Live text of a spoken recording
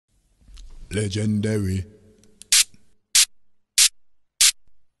Legendary.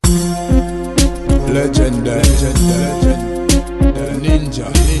 Legendary.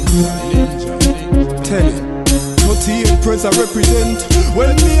 Ninja. Tell it. 48 press I represent.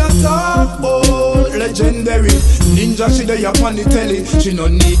 When me a talk about legendary ninja, she dey up on the telly. She no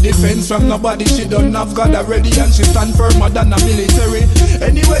need defense from nobody. She don't have God already, and she stand firmer than a military.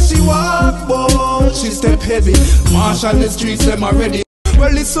 Anyway she walk, bold, she step heavy. Marshal the streets, them already.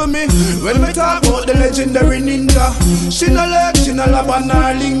 Well, listen me, when we talk about the legendary ninja, she no leg, she no lab and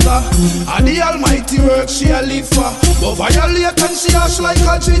her linger. And the almighty work she a live for, but violate and she ash like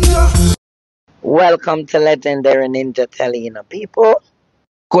a ginger. Welcome to Legendary Ninja telling people.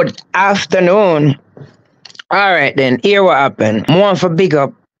 Good afternoon. Alright then, here what happened. I want to big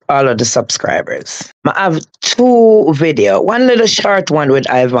up all of the subscribers. I have two videos. One little short one with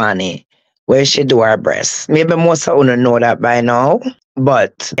Ivany, where she do her breasts. Maybe most of you know that by now.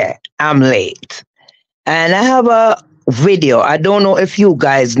 But yeah, I'm late. And I have a video. I don't know if you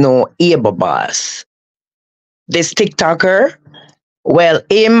guys know Abel Boss. This TikToker. Well,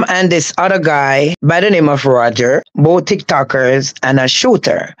 him and this other guy by the name of Roger, both TikTokers and a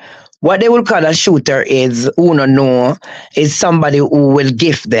shooter. What they will call a shooter is, who don't know, is somebody who will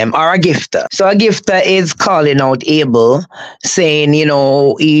gift them, or a gifter. So a gifter is calling out Abel, saying, you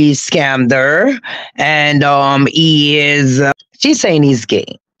know, he scammed her, and she's saying he's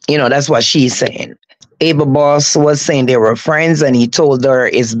gay. You know, that's what she's saying. Abel Boss was saying they were friends, and he told her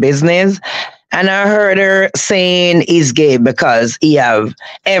his business. And I heard her saying he's gay because he have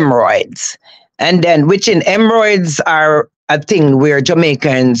hemorrhoids. And then, which in hemorrhoids are a thing where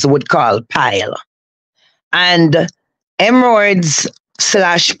Jamaicans would call pile. And hemorrhoids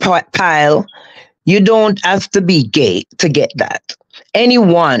 / pile, you don't have to be gay to get that.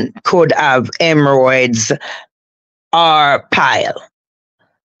 Anyone could have hemorrhoids or pile.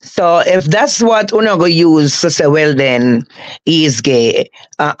 So if that's what you're going to use to say, well then, he's gay,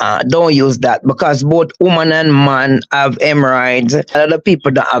 don't use that, because both woman and man have hemorrhoids. A lot of people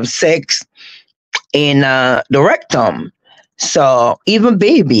don't have sex in the rectum. So even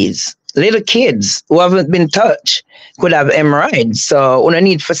babies, little kids who haven't been touched could have hemorrhoids. So we don't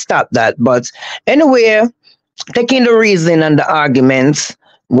need to stop that. But anyway, taking the reason and the arguments,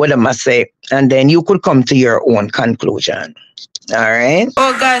 what am I say? And then you could come to your own conclusion. Alright.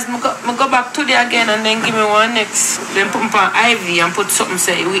 Oh guys, I go back today again and then give me one next. Then put me on Ivy and put something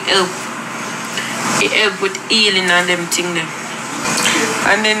say we help. It help with healing and them thing them.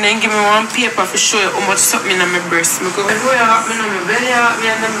 And then give me one paper to show you how much something in my breast. I go, everywhere happen on my belly happen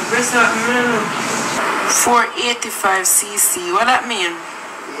and then my breast happen. 485 cc. What that mean?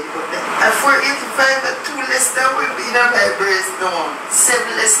 At 485 at 2 less than will be in my breast now. 7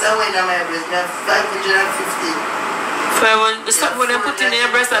 less than will in my breast. Now 550. The stuff when they put in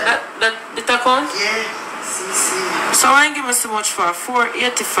your breast that account? Yeah, cc. So I give me so much for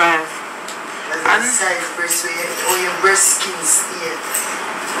 485. And size breast or your breast skin stay.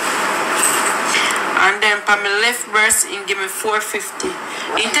 And then for my left breast, he give me 450.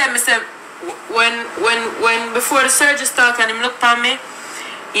 He tell me say when before the surgery start and him look for me,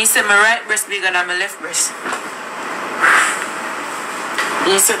 he said my right breast bigger than my left breast.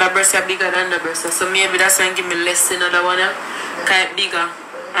 He said the breast are bigger than the breast, so maybe that's why he give me less than the other one, kind of bigger.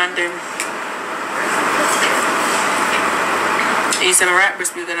 And then he said my right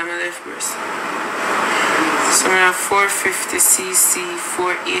breast bigger than my left breast. So I have 450 cc,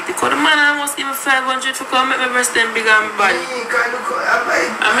 480. Because the man almost give me 500 to come make my breast then bigger on my body.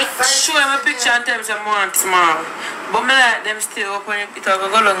 I make show him a picture and tell him some more small. But I like them still up when it will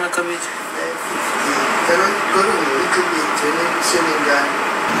go long like a bit.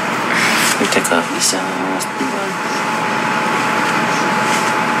 You take off this and I must be gone.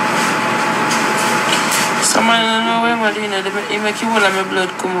 Someone don't know where I'm doing it. They make you all of my blood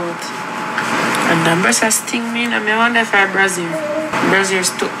come out. And the breast sting me and I wonder if I Brazil. Brazil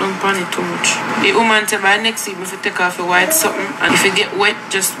stuck down on it too much. The woman tell by next week if you take off your white something and if you get wet,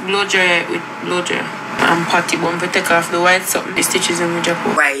 just blow dry it with blow dryer. And patty bump, you take off the white something, the stitches in the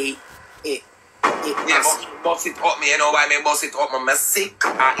jacket. Why? Yeah, bust it up me, you know why me bust it up, I'm sick.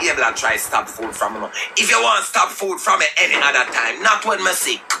 Able to try stop food from me. If you want to stop food from me any other time, not when I'm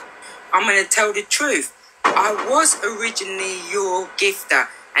sick. I'm going to tell the truth. I was originally your gifter.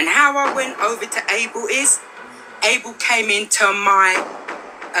 And how I went over to Abel is, Abel came into my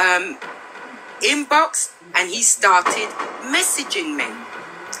inbox and he started messaging me.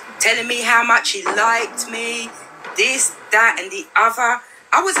 Telling me how much he liked me, this, that and the other.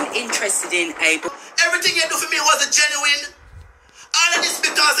 I wasn't interested in Abel. Everything you do for me wasn't genuine. All of this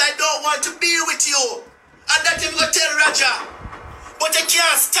because I don't want to be with you. And that him go tell Roger. But you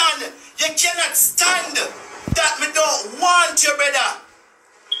can't stand. You cannot stand that me don't want you, brother.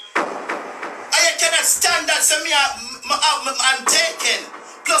 And you cannot stand that. So I'm taken.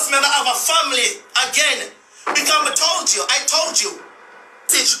 Plus, me have a family again. Because I told you.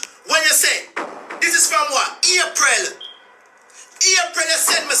 When you say, this is from what? April. April, you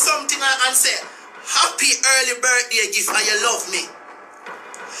send me something and say, happy early birthday gift and you love me.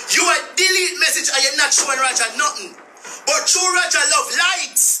 You a delete message and you're not showing Roger nothing. But true Roger love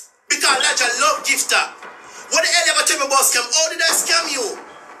likes. Because Roger love gifter. What the hell you ever tell me about scam? How did I scam you?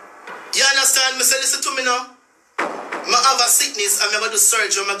 You understand me? So listen to me now. I have a sickness and I do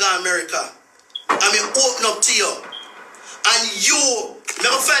surgery when I go to America. And I open up to you. And you,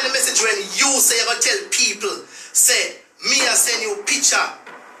 never find a message when you say you're going to tell people, say, me I send you a picture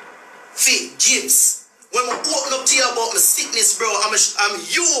for gifts. When I open up to you about my sickness, bro, I'm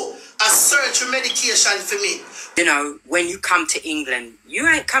you a surgery medication for me. You know, when you come to England, you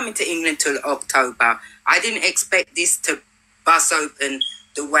ain't coming to England till October. I didn't expect this to bust open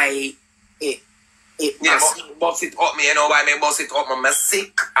the way it bust it up me, you know why me bust it up? I'm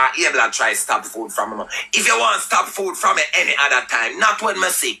sick. Abel I try stop food from me. If you want stop food from me any other time, not when me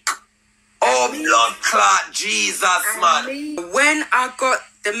sick. Oh, blood clot, Jesus, man. When I got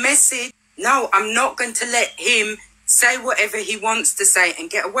the message, no, I'm not going to let him say whatever he wants to say and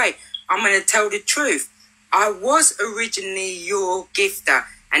get away. I'm going to tell the truth. I was originally your gifter.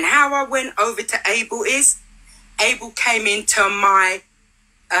 And how I went over to Abel is, Abel came into my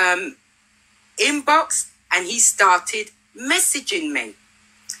inbox and he started messaging me,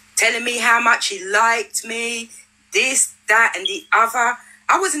 telling me how much he liked me, this, that, and the other.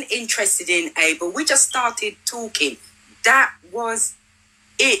 I wasn't interested in Abel. We just started talking. That was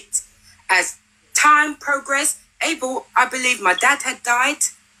it. As time progressed, Abel, I believe my dad had died,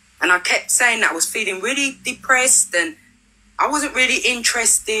 and I kept saying that I was feeling really depressed and I wasn't really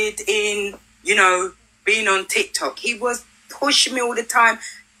interested in, you know, being on TikTok. He was pushing me all the time.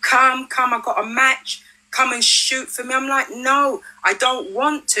 Come, I got a match. Come and shoot for me. I'm like, no, I don't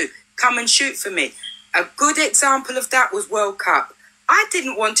want to. Come and shoot for me. A good example of that was World Cup. I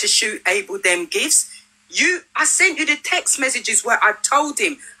didn't want to shoot Abel them gifts. I sent you the text messages where I told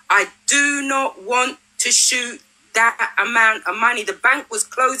him I do not want to shoot that amount of money. The bank was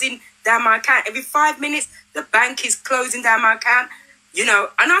closing down my account. Every 5 minutes, the bank is closing down my account. You know,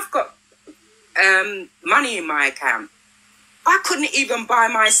 and I've got money in my account. I couldn't even buy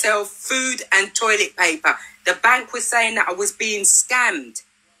myself food and toilet paper. The bank was saying that I was being scammed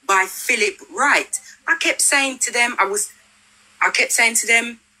by Philip Wright. I kept saying to them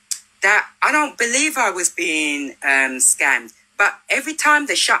that I don't believe I was being scammed. But every time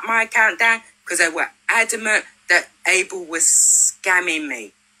they shut my account down because they were adamant that Abel was scamming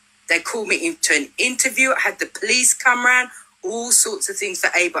me. They called me into an interview. I had the police come round, all sorts of things for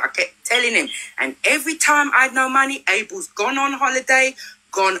Abel. I kept telling him. And every time I had no money, Abel's gone on holiday,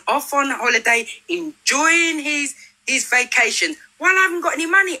 gone off on holiday, enjoying his vacation while I haven't got any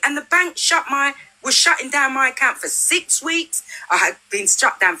money. And the bank was shutting down my account for 6 weeks. I had been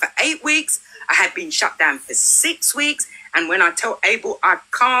shut down for 8 weeks. I had been shut down for 6 weeks. And when I tell Abel I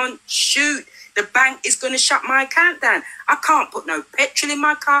can't shoot, the bank is going to shut my account down. I can't put no petrol in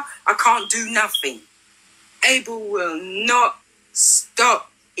my car. I can't do nothing. Abel will not stop.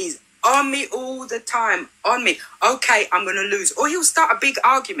 He's on me all the time. On me. Okay, I'm going to lose. Or he'll start a big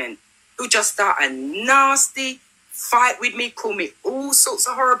argument. He'll just start a nasty fight with me, call me all sorts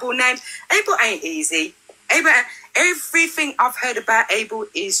of horrible names. Abel ain't easy. Everything I've heard about Abel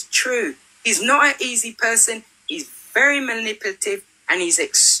is true. He's not an easy person. He's very manipulative and he's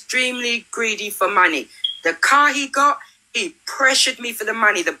extremely greedy for money. The car he got, he pressured me for the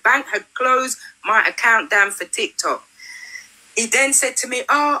money. The bank had closed my account down for TikTok. He then said to me,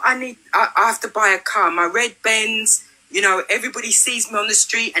 I have to buy a car. My red Benz, you know, everybody sees me on the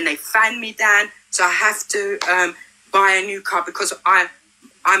street and they fan me down. So I have to buy a new car because I'm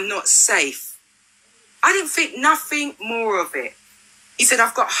not safe. I didn't think nothing more of it. He said,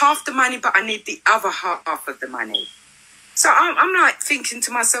 I've got half the money, but I need the other half of the money. So I'm like thinking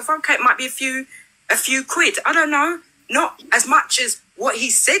to myself, okay, it might be a few quid. I don't know. Not as much as what he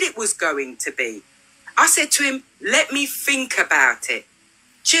said it was going to be. I said to him, let me think about it.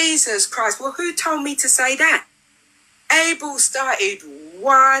 Jesus Christ. Well, who told me to say that? Abel started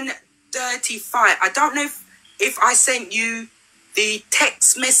 1:35. I don't know if I sent you the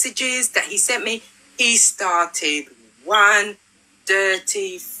text messages that he sent me. He started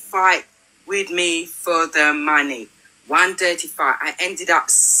 1:35 with me for the money. 1:35. I ended up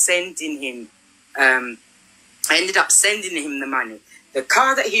sending him the money. The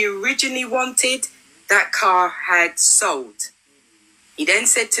car that he originally wanted, that car had sold. He then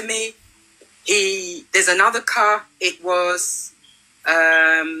said to me, there's another car. It was,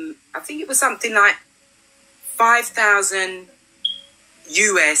 I think it was something like 5,000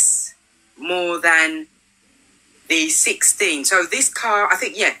 US more than the 16. So this car, I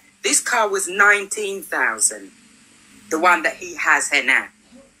think, this car was 19,000. The one that he has here now.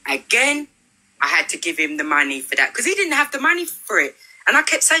 Again, I had to give him the money for that because he didn't have the money for it. And I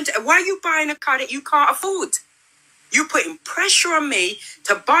kept saying to him, why are you buying a car that you can't afford? You're putting pressure on me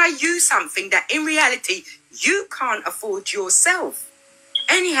to buy you something that in reality you can't afford yourself.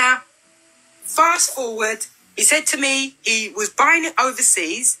 Anyhow, fast forward, he said to me he was buying it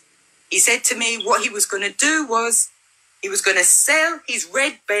overseas. He said to me what he was going to do was he was going to sell his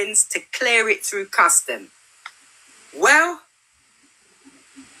red Benz to clear it through custom. Well,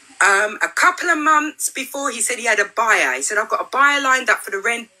 a couple of months before, he said he had a buyer. He said, I've got a buyer lined up for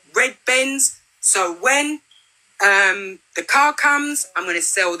the red Benz. So when the car comes, I'm going to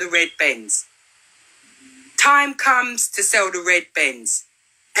sell the red Benz. Time comes to sell the red Benz.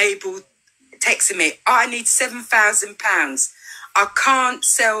 Abel texted me, I need £7,000. I can't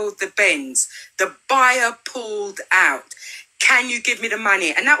sell the Benz. The buyer pulled out. Can you give me the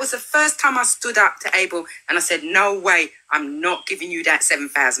money? And that was the first time I stood up to Abel and I said, no way, I'm not giving you that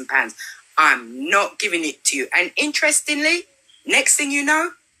 £7,000. I'm not giving it to you. And interestingly, next thing you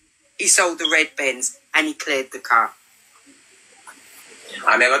know, he sold the red Benz and he cleared the car.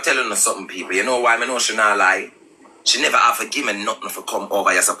 I'm going to tell you something, people. You know why I know she not lie? She never have given nothing for come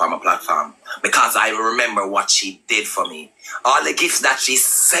over here on my platform. Because I remember what she did for me. All the gifts that she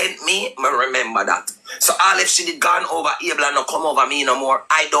sent me, I remember that. So all if she did gone over Abel and not come over me no more,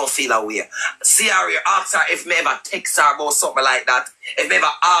 I don't feel aware. See her here, ask her if me ever text her about something like that. If me ever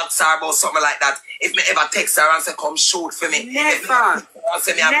ask her about something like that. If me ever text her and say, come shoot for me. Never.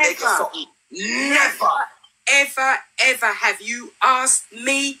 Never. Ever have you asked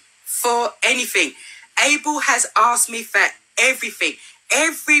me for anything? Abel has asked me for everything.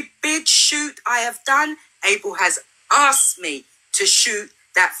 Every big shoot I have done, Abel has asked me to shoot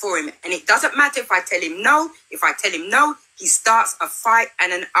that for him. And it doesn't matter if I tell him no. If I tell him no, he starts a fight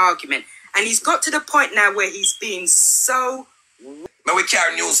and an argument. And he's got to the point now where he's being so... Me we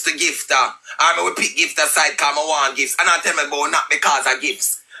carry news to gift me we pick gift aside because I want gifts. And I tell me about not because of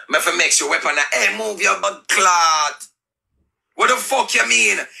gifts. Me for make sure weapon hey, move your blood clot. What the fuck you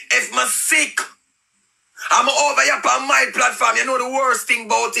mean? If me sick, I'm over here on my platform. You know the worst thing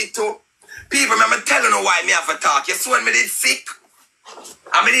about it too? People, I'm telling you why me have to talk. You see when me did sick?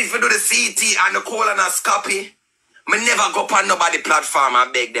 I mean, if you do the CT and the colonoscopy, me never go on nobody platform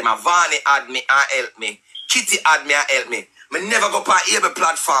and beg them. Vani add me and help me. Kitty add me and help me. Me never go on Abel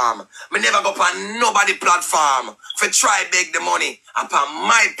platform. Me never go on nobody platform for try beg the money. Upon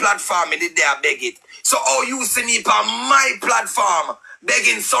my platform, me did there beg it. So how you see me on my platform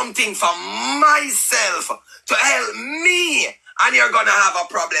begging something for myself to help me, and you're gonna have a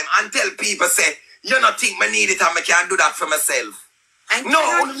problem until people say, you don't think me need it and I can't do that for myself.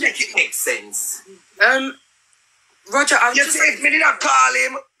 No, make it make sense. Roger, I'll you say if me did not call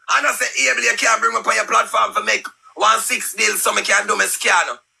him and I say, Abel, you can't bring me on your platform for make 1-6 deals so me can do my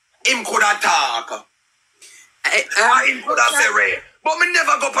scan. Him could have talk. Him could have say, Ray. But me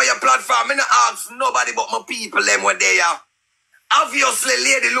never go on your platform. Me not ask nobody but my people them were there. Obviously,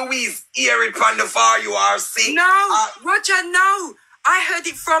 Lady Louise, hear it from the far you are sick. No, Roger, no. I heard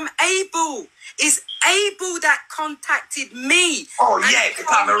it from Abel. It's Abel that contacted me. Oh, yeah, because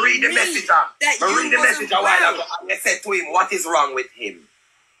I read the message. I read the message a while ago. And I said to him, what is wrong with him?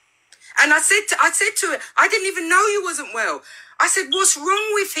 And I said to him, I didn't even know you wasn't well. I said, what's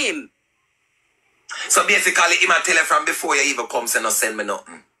wrong with him? So basically, he might tell her from before you even come, so no send me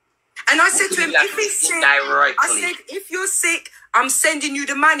nothing. And I said to him, if he's sick, directly. I said, if you're sick, I'm sending you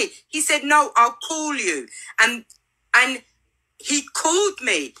the money. He said, no, I'll call you. And he called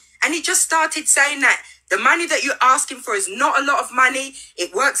me and he just started saying that the money that you're asking for is not a lot of money.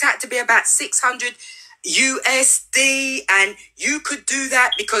 It works out to be about 600 USD, and you could do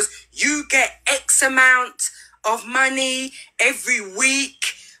that because you get X amount of money every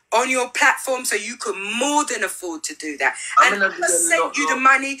week on your platform, so you could more than afford to do that. And I just sent you the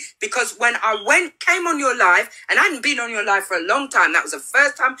money because when I came on your live, and I hadn't been on your live for a long time. That was the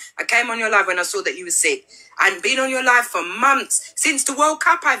first time I came on your live when I saw that you were sick. I hadn't been on your live for months. Since the World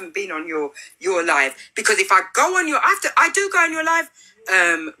Cup, I haven't been on your live. Because if I go on your... I do go on your live,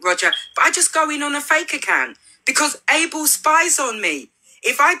 Roger, but I just go in on a fake account because Abel spies on me.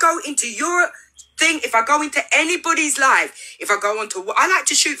 If I go into your... if I go into anybody's live, if I go on to, I like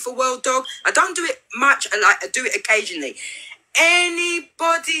to shoot for World Dog. I don't do it much. I do it occasionally.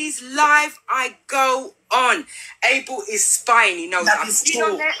 anybody's life I go on. Abel is spying. He knows that is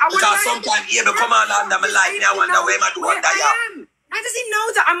true. Because sometimes Abel come on under my life and I wonder where I do what I am. How does he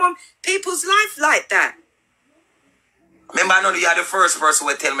know that I'm on people's life like that? Remember, I know you are the first person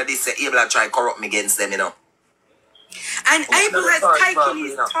who tell me this, Abel I try to corrupt me against them, you know. And Abel has taken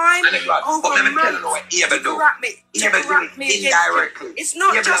his time over months to corrupt me indirectly. It's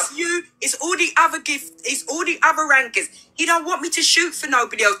not just you, it's all the other gifts, it's all the other rankers. He don't want me to shoot for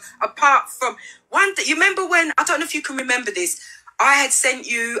nobody else apart from one thing. You remember when, I don't know if you can remember this, I had sent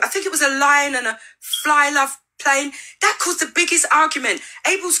you, I think it was a lion and a fly love plane. That caused the biggest argument.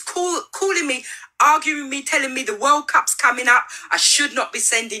 Abel's calling me, arguing with me, telling me the World Cup's coming up. I should not be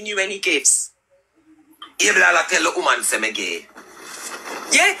sending you any gifts. Abel will tell the woman say me gay.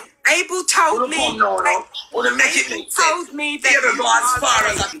 Yeah, Abel told me. Abel told me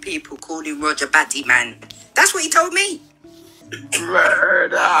that people called him Roger Batty Man. That's what he told me.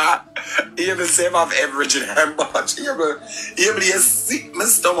 Murder. Abel save off everything and much. Abel is sick my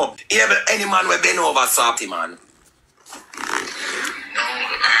stomach. Abel, any man will bend over softy man. No,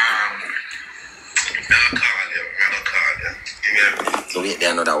 never call you. So wait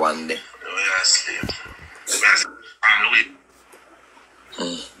there another one day. No, you're asleep. Louise.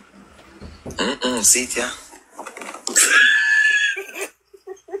 See it, yeah?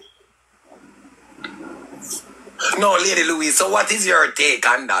 No, Lady Louise, so what is your take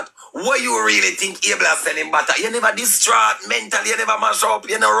on that? What you really think Abel is selling butter? You never distraught mentally, you never mash up,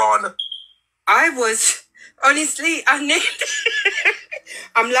 you never run. I was, honestly, I'm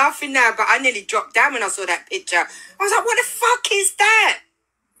laughing now, but I nearly dropped down when I saw that picture. I was like, what the fuck is that?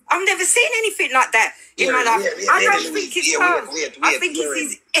 I've never seen anything like that in my life. I don't think it's hers. I think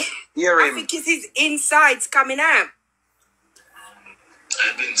it's his insides coming out.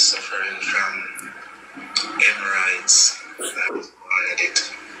 I've been suffering from hemorrhoids. That was why I did.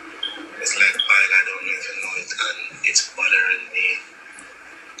 It's like bile, I don't even know it, and it's bothering me.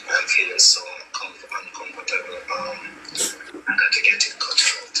 I'm feeling so uncomfortable. I got to get it cut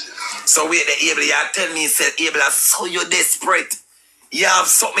out. So wait, the Abel, you tell me, said Abel, so you're desperate. You have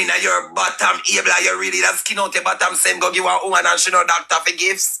something in your bottom, Abel, you really that skin out your bottom, same go give a woman and she know doctor for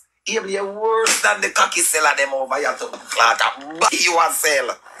gifts. Abel, you're worse than the cocky seller them over. You have to clot up, you a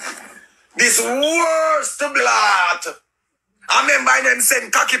sell. This worse to blot. I remember them send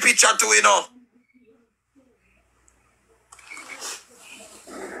cocky picture to, you know.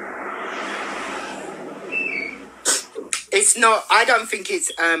 It's not, I don't think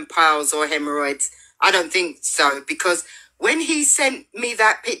it's piles or hemorrhoids. I don't think so, because when he sent me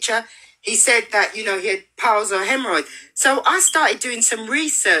that picture, he said that, you know, he had piles or hemorrhoids. So I started doing some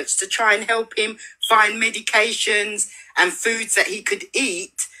research to try and help him find medications and foods that he could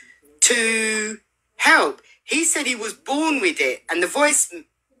eat to help. He said he was born with it. And the voice,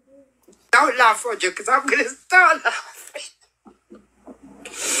 don't laugh, Roger, because I'm going to start laughing.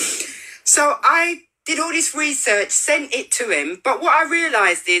 So I did all this research, sent it to him. But what I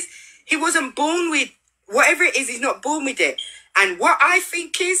realized is he wasn't born with whatever it is, he's not born with it. And what I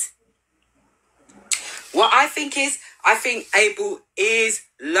think is, I think Abel is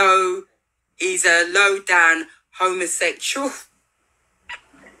low. He's a low down homosexual.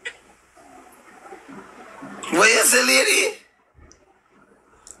 Where is the lady?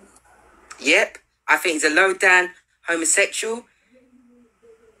 Yep, I think he's a low down homosexual.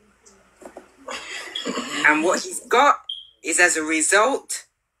 And what he's got is as a result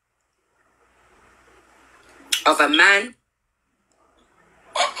of a man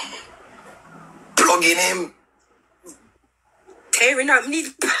plugging him, tearing open his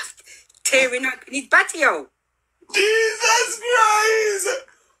patio. Jesus Christ!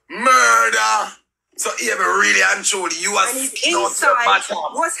 Murder! So Abel really and truly, you are and his inside,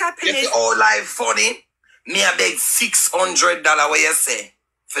 what's happening? If all life funny, me I beg $600 what you say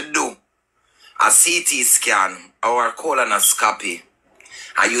for do a CT scan or a colonoscopy.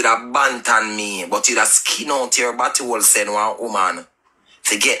 And you'd have bantan me, but you'd have skin out your body will send one woman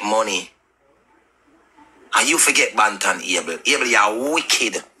to get money. And you forget bantan, Abel. Abel, you're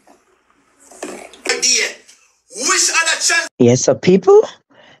wicked. Which other chance? Yes, so people,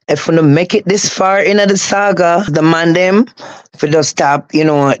 if we don't make it this far into the saga, the man them, if we just stop, you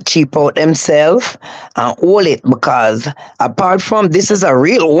know, cheap out themselves and hold it, because apart from this is a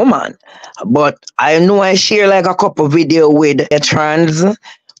real woman, but I know I share like a couple video with a trans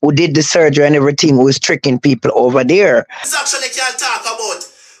who did the surgery and everything, who was tricking people over there. This actually can talk about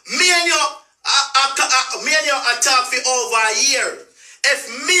me and you are talk for over a year. If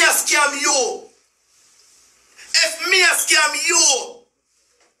me a scam you, if me a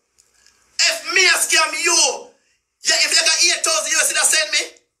scam you, Yeah, if you got 8,000 you see that send me?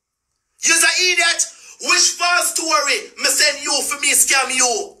 You're an idiot. Which false story me send you for me scam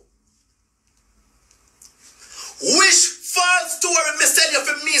you? Which false story me send you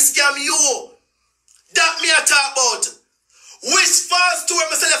for me scam you? That me I talk about. Which false story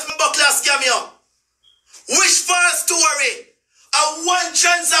me send you for me buckler scam you? Which false story? A one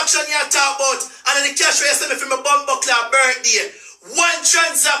transaction you talk about and then the cash you send me for my bum buckler birthday. One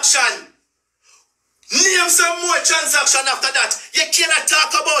transaction. Name some more transaction after that. You cannot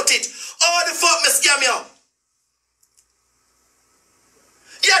talk about it. All the fuck me scam you.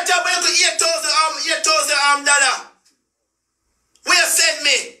 You talk about $8,000 dollar. Where you send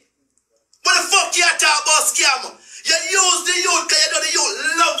me? What the fuck you talk about scam? You use the youth because you know the youth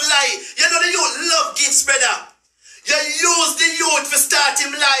love lie. You know the youth love gifts, brother. You use the youth for start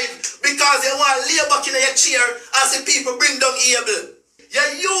him live because they want to lay back in your chair and see people bring down Abel. You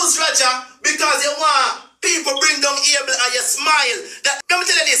use Roger because you want people bring down Abel and you smile. Let me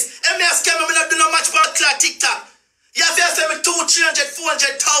tell you this. Every scam me not do no much for Tik Tok. You have to send me 200,000,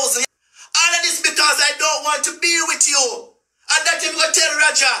 300,000. All of this because I don't want to be with you. And that you go tell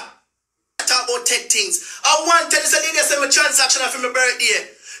Roger. Talk about tech things. I want to tell you to send me transaction for my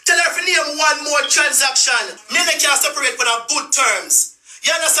birthday. Tell her if you name one more transaction. Me and can separate for on good terms.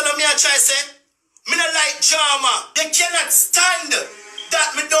 You understand what me I try to say? Me not like drama. They cannot stand that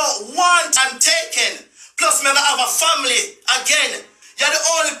me don't want I'm taken. Plus me have a family. Again, you're the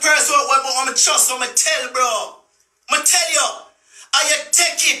only person who I'm trust, so I'm tell, bro. I'm tell you, and you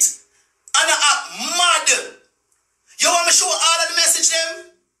take it, and I act mad. You want me show all of the message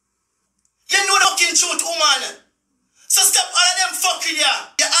them? You know the fucking truth, woman. So stop all of them fucking you.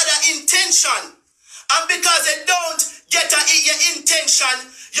 You had an intention. And because they don't get to eat your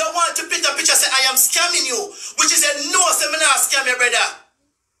intention, you want to paint a picture say, I am scamming you. Which is a no, say me not scam you, brother.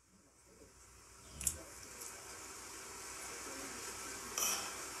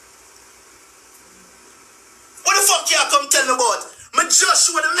 What the fuck you come tell me about? Me just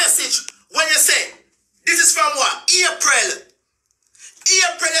show the message when you say, this is from what? April.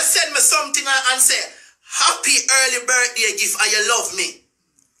 April you send me something and say, happy early birthday gift and you love me.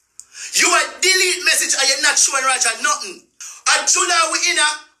 You a delete message and you're not showing Roger nothing. At July we in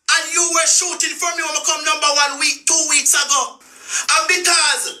and you were shooting for me when I come number 1 week, 2 weeks ago. And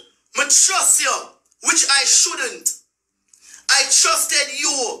because me trust you, which I shouldn't, I trusted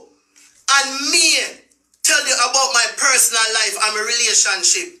you and me tell you about my personal life and my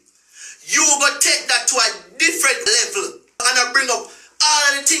relationship. You go take that to a different level. And I bring up all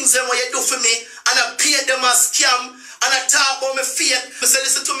of the things that what you do for me. And I paint them as scam. And I talk about my faith. I say,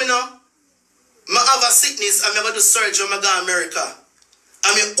 listen to me now. I have a sickness. I'm going to do surgery when I go to America.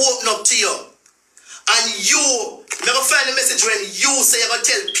 I'm going to open up to you. And you, I'm going to find a message when you say, you're going to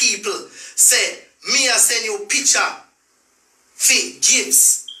tell people, say, me I send you a picture, fake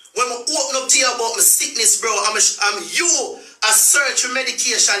gifts. When I open up to you about my sickness, bro, I'm you a search for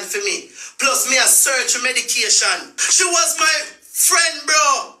medication for me. Plus me a search for medication. She was my friend,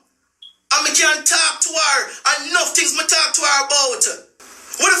 bro. And I can't talk to her. And enough things I talk to her about.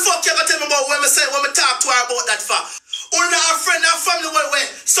 What the fuck you gonna tell me about when I talk to her about that for? Only a friend and family where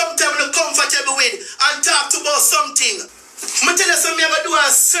sometimes I'm comfortable with and talk to about something. I tell you something, I'm gonna do a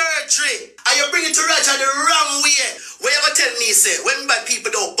surgery. And you bring it to Roger the wrong way. What you gonna tell me, say, when bad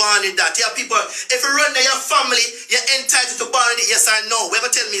people don't bond it that. Yeah, people, if you run to your family, you're entitled to bond it, yes or no. What you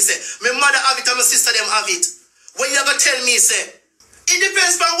gonna tell me, say, my mother have it and my sister them have it. What you gonna tell me, say, it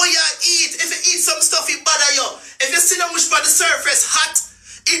depends on what you eat. If you eat some stuff, it bother you. If you see them which by the surface hot,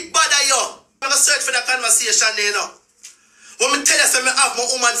 it bother you. I'm gonna search for that conversation there, you know. When me tell you say, I have my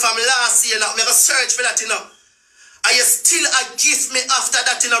woman from last year, now, I'm gonna search for that, you know. And you still a gift me after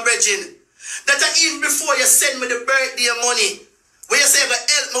that, you know, Bridget. That even before you send me the birthday money, where you say you're gonna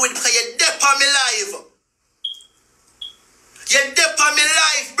help me with because you're deep on me live. You're deep on me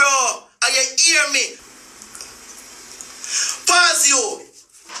live, bro. And you hear me. Pause you.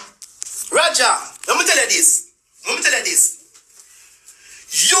 Roger, let me tell you this.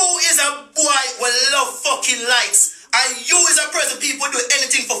 You is a boy who love fucking likes. And you is a person people do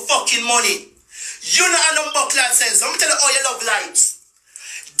anything for fucking money. You not a number clad sense. Let me tell you how you love lives.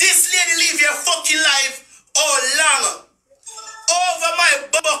 This lady live your fucking life all long. Over my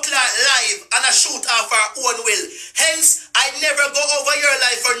buckler life and I shoot off her own will. Hence, I never go over your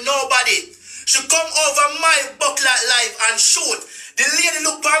life for nobody. She come over my buckler life and shoot. The lady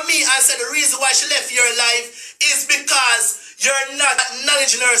looked at me and said the reason why she left your life is because you're not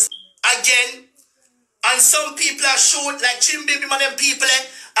acknowledging her again. And some people are shoot like Chimbibi and them people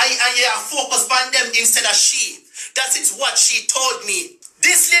and you are focused on them instead of she. That is what she told me.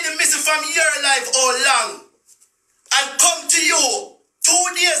 This lady missing from your life all long. and come to you 2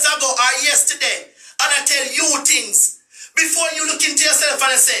 days ago or yesterday and I tell you things before you look into yourself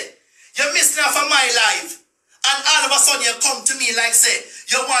and I say, you're missing out of my life. And all of a sudden you come to me like say,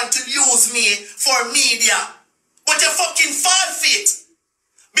 you want to use me for media. But you fucking fall for it.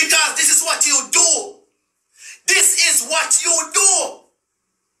 Because this is what you do. This is what you do.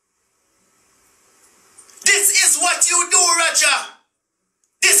 This is what you do, Roger.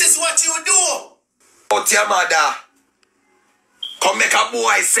 This is what you do. Out your mother. Come make a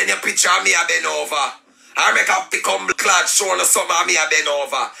boy send your picture of me a bend over. Or make a pick up clad showing us some of me a bend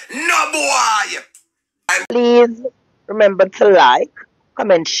over. No boy. Please remember to like,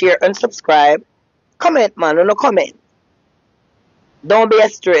 comment, share, and subscribe. Comment, man, no comment. Don't be a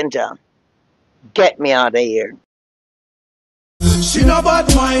stranger. Get me out of here. She no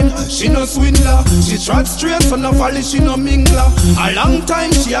bad mind, she no swindler. She trot straight, so no folly, she no mingler. A long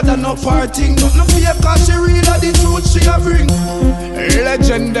time she had no parting. Not no fear, cause she real of the truth she a bring.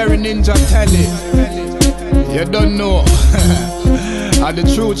 Legendary ninja telly. You don't know. And the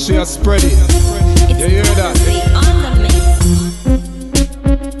truth she a spread it. You hear that?